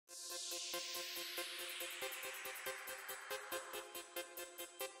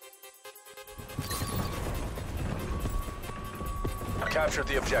Captured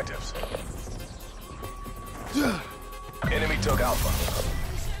the objectives. Enemy took Alpha.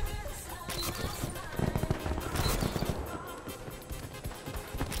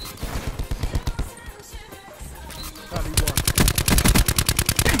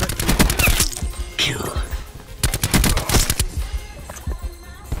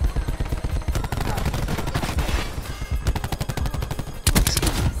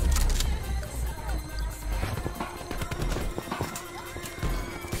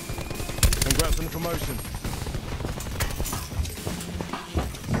 Congrats on the promotion.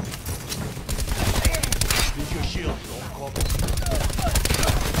 Use your shield, don't cobble.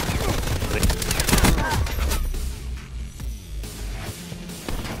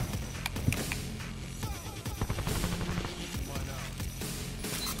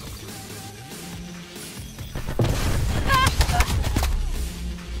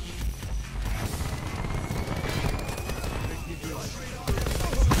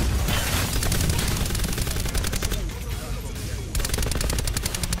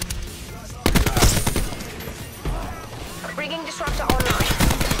 Bringing disruptor online.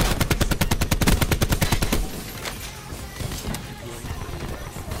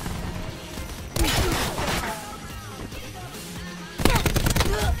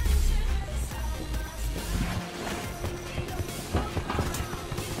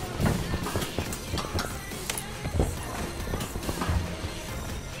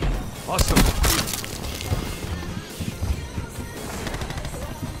 Awesome.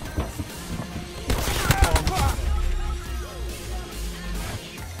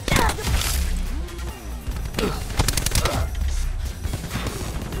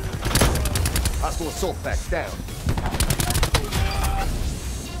 Hostile assault back down.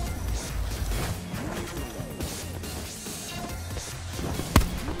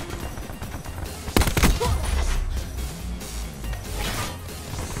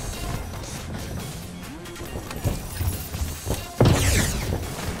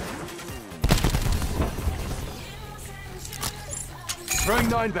 Throwing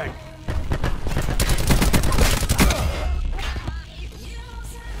 9 bank.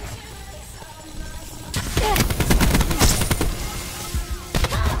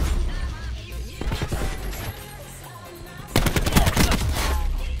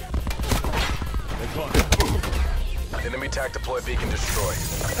 Enemy TAC deploy beacon destroyed.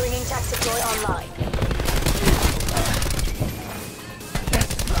 Bringing TAC deploy online.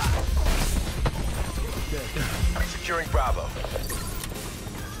 Securing Bravo.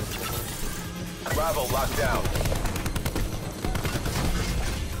 Bravo locked down.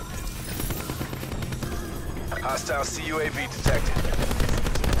 Hostile CUAV detected.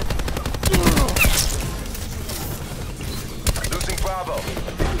 Losing Bravo.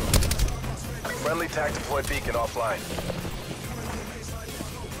 Friendly TAC deploy beacon offline.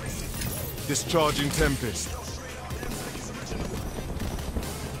 Discharging Tempest.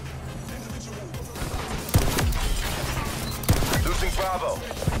 Losing Bravo.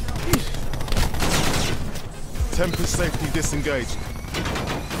 Tempest safety disengaged.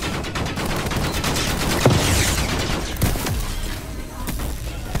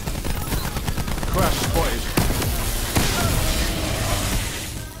 Crash spotted.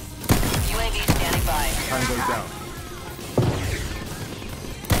 UAV standing by. Tango down.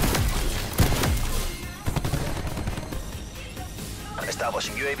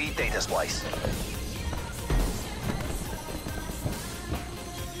 Establishing UAV data splice.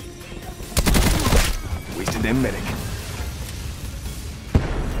 Wasted their medic.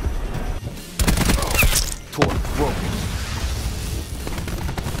 Torque broken.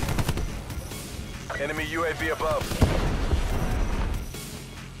 Enemy UAV above.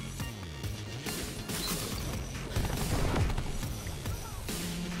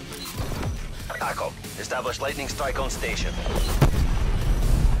 Echo, establish lightning strike on station.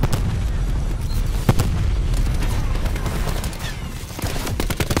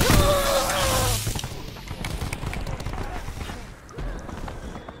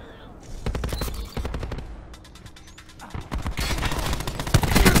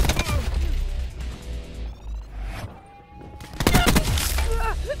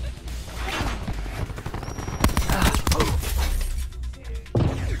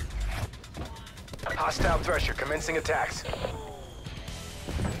 Hostile Thresher commencing attacks.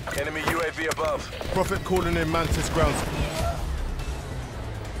 Enemy UAV above. Prophet calling in Mantis ground.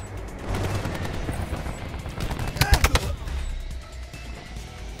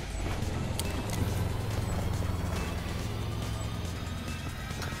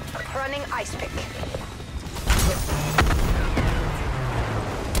 Running ice pick.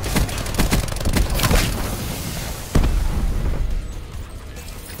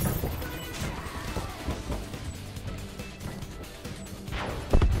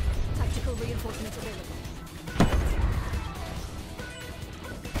 Tactical reinforcements available.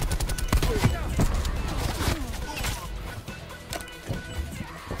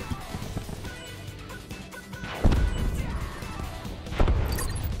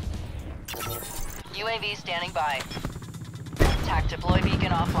 UAV standing by. TAC deploy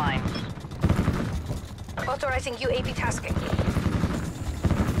beacon offline. Authorizing UAV tasking.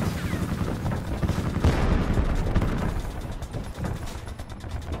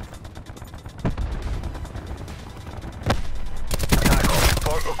 TAC,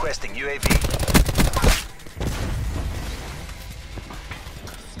 port requesting UAV.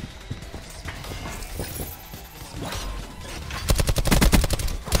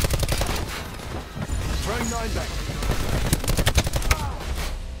 Throwing 9 back.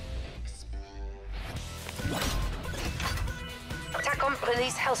 TACOM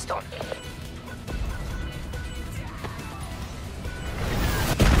release Hellstorm.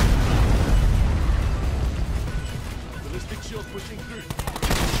 Ballistic shield pushing through.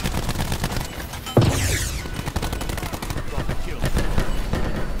 Got the kill.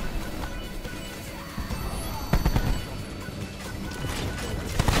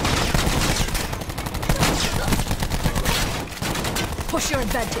 Push your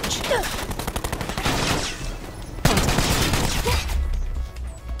advantage.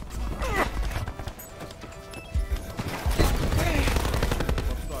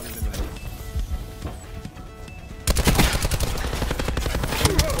 Hostile eliminated.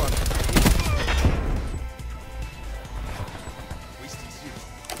 Wasting shield.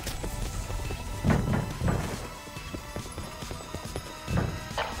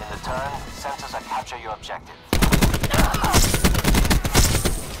 In the turn, sensors are capture your objective.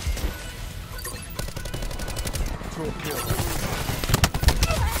 Talk kill.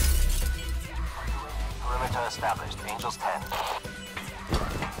 Perimeter established. Angels 10.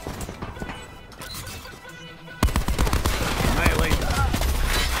 Melee.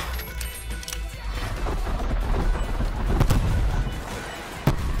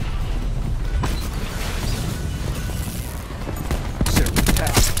 Zero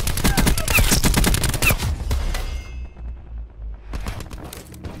attack.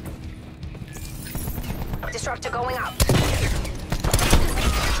 Disruptor going out.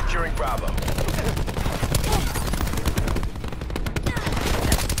 Securing Bravo.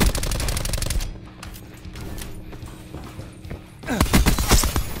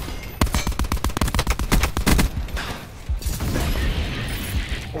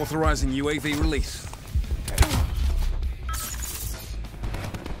 Authorizing UAV release.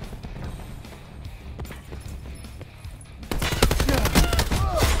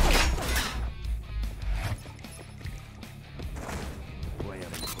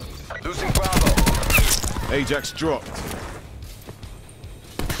 Losing Bravo. Ajax dropped.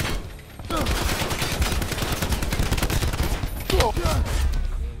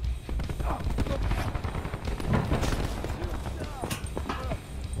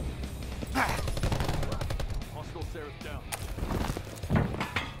 Hostile Seraph down.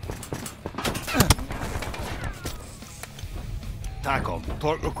 TACOM,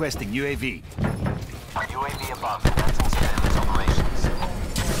 port requesting UAV. UAV above. Commencing surveillance operations.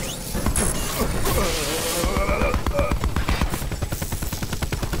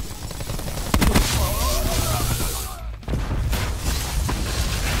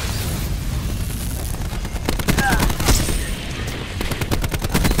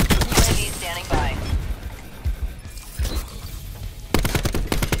 UAV standing by.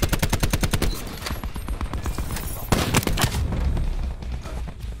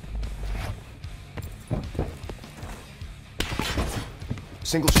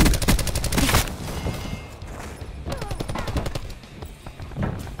 Single shooter.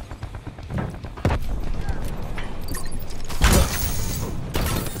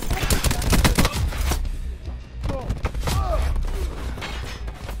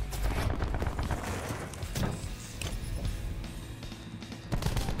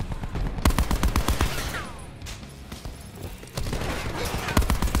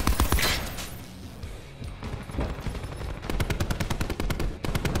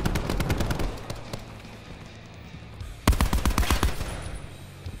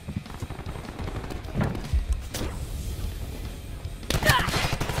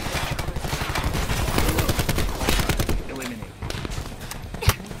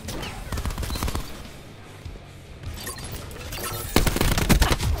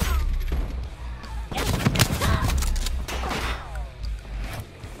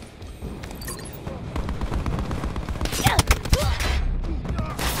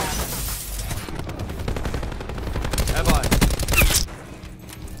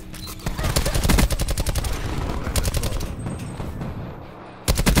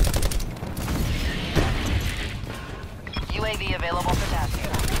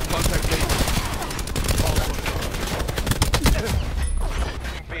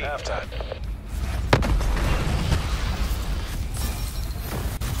 halftime.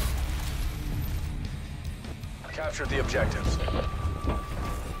 Captured the objectives.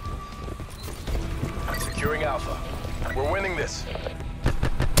 Securing Alpha. We're winning this.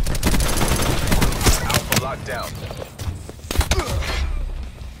 Alpha locked down.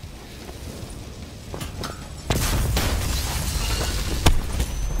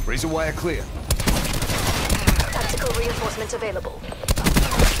 Razor wire clear. Tactical reinforcements available.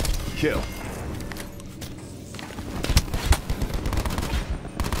 Kill.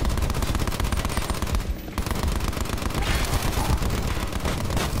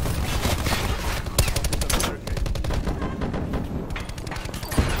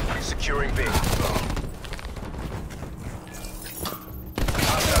 Securing B.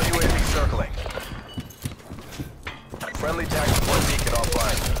 Hostile UAV circling. Friendly tactical beacon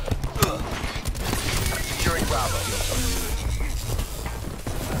offline. Securing Bravo.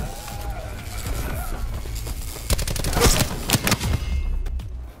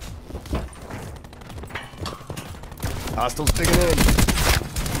 Hostiles digging in.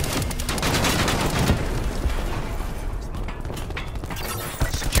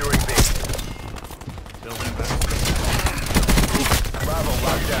 Securing B. Bravo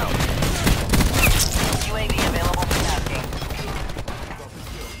locked down. UAV available for tasking.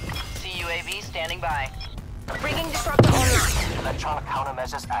 CUAV standing by. Bringing disruptor online. Electronic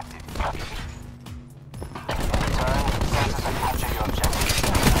countermeasures active. In return, sensors that capture your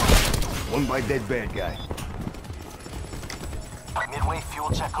objective. One by dead bad guy. Midway fuel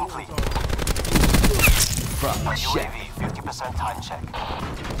check complete. Prop. Check. UAV 50% time check.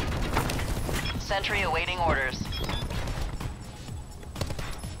 Sentry awaiting orders.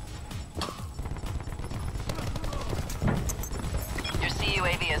 Your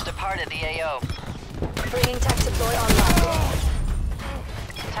CUAV has departed the AO. Bringing tac deploy online.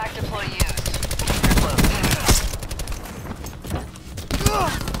 TAC deploy used. You're close.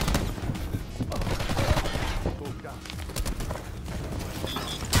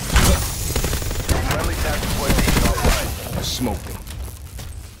 Friendly tactical beacon offline. I smoked him.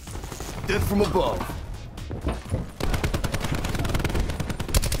 Death from above.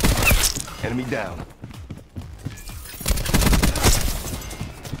 Enemy down.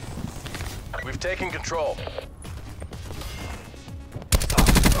 We've taken control.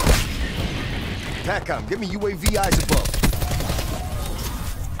 TACCOM, get me UAV eyes above.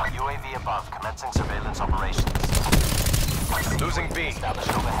 UAV above, commencing surveillance operations. Losing B. Established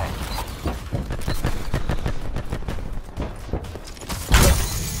overhead.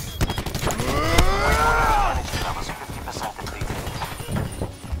 Energy levels 50% depleted.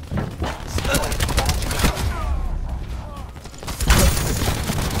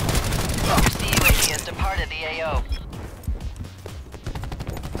 CUAV has departed the AO.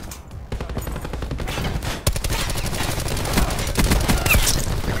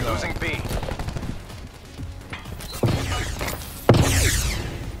 Losing B.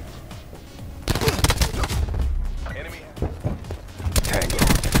 Enemy. Tango.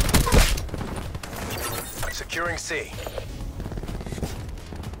 Securing C.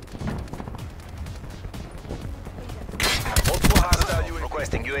 Multiple hostile UAV.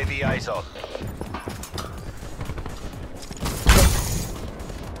 Requesting UAV ISO.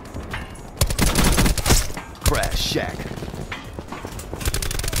 Crash shack.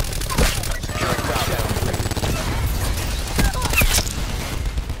 Securing Bravo.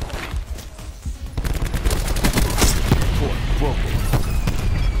 Port broken.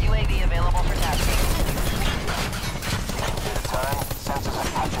 UAV available for tasking. In return, sensors that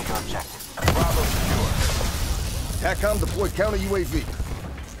capture your objective. Bravo secure. TACCOM deploy counter UAV.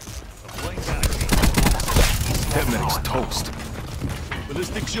 10 minutes toast.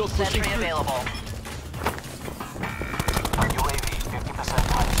 Ballistic shield pushing Sentry through. available. UAV 50%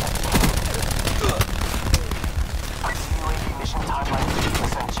 time check. UAV mission timeline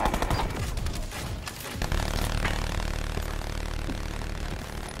 50% check.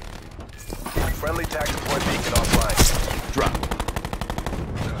 Friendly tactical beacon offline. Drop.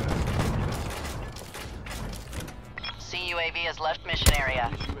 CUAV has left mission area.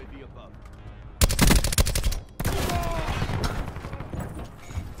 UAV above.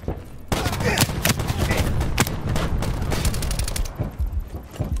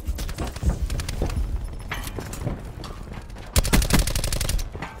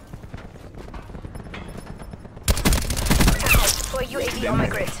 Deploy UAV on my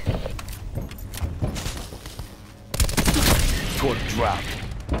grid. Squad drop.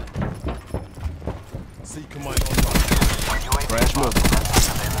 C command online. UAV Crash above, move. commencing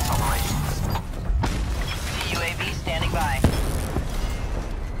surveillance operations. CUAV standing by.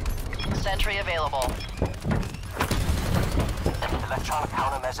 Sentry available. Electronic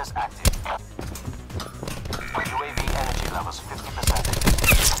countermeasures active. UAV energy levels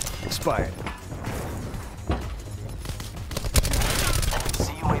 50%. Expired.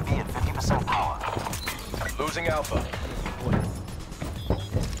 CUAV at 50% power. Losing Alpha.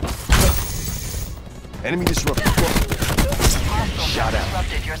 Enemy disrupted. Hostiles Shot have out.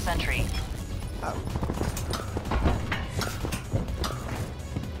 disrupted your sentry.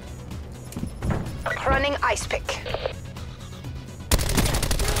 Running ice pick.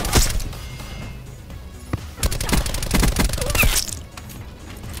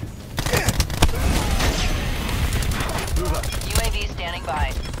 UAV standing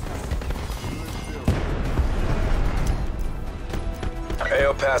by.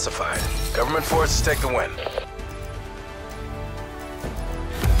 AO pacified. Government forces take the win.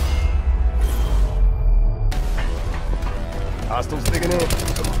 Hostiles digging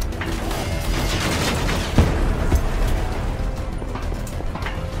in.